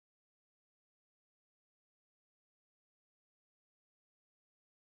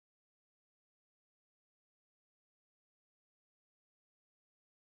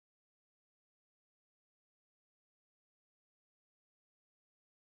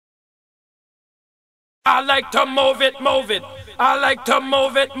I like to move it, move it. I like to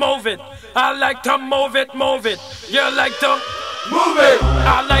move it, move it. I like to move it, move it. You like to move it.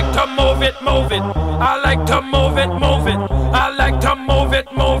 I like to move it, move it. I like to move it, move it. I like to move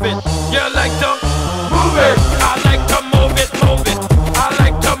it, move it. You like to move it. I like to move it, move it. I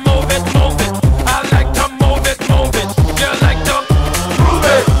like to move it, move it. I like to move it, move it. You like to move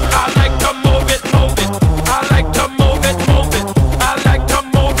it. I like to move it, move it. I like to move it, move it. I like to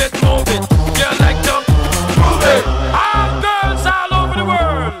move it, move it. You like to move it. All girls all over the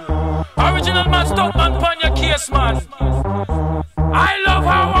world. Original man, stunt man, pon your case, man. I love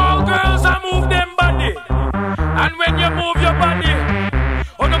how all girls are move them body. And when you move your body,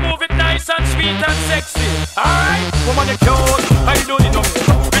 wanna move it nice and sweet and sexy. Alright, woman you cute, I don't need no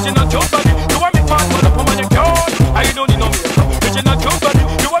makeup. Original cute body, you want me fat mother. Woman you cute, I don't need no makeup. Original cute body,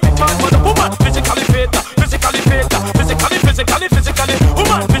 you want me fat mother. Woman physically fit, physically fit, physically.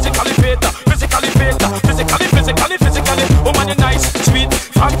 Woman physically fit, physically. Woman you nice, sweet,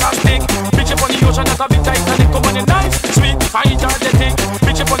 fantastic. Bitch up on the ocean, that's a bit Titanic. Woman you nice, sweet, fine, energetic.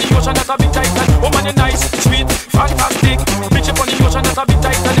 Bitch up on the ocean, that's a bit Titanic. Woman you nice, sweet, fantastic. Bitch up on the ocean, that's a bit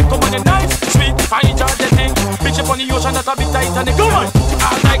Titanic. Woman you nice, sweet, fine, energetic. Bitch up on the ocean, that's a bit Titanic. Come on.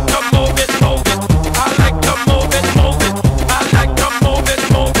 I like to move it, move it. I like to move it, move it. I like to move it,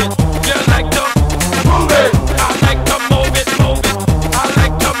 move it. You like to move it. I like to move it, move it. I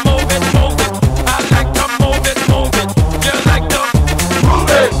like to move it, move it. I like to move it, move it. You like to move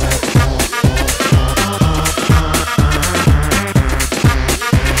it.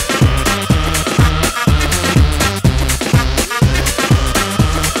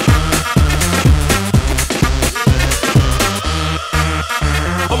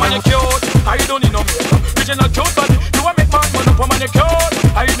 Woman you cute, I don't need no makeup. Original cute body, you want make man man up. Woman you cute,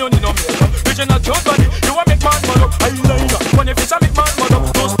 I don't need no makeup. Original cute body, you want make man man up. Eyeliner, when your face a make man man up.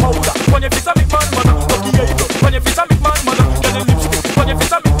 Nose powder, when your face a make man man up. Lucky eyebrow, when your face a make man man up. Get a lipstick, when your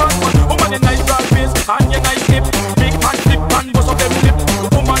face a make man man up. Woman you nice broad face and you nice lip. Big man flip and bust up them lip.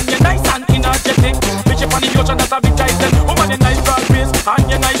 Woman you nice and energetic. Bitch up on the ocean that's a bit tight. Woman you nice broad face and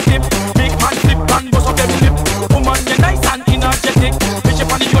you nice lip.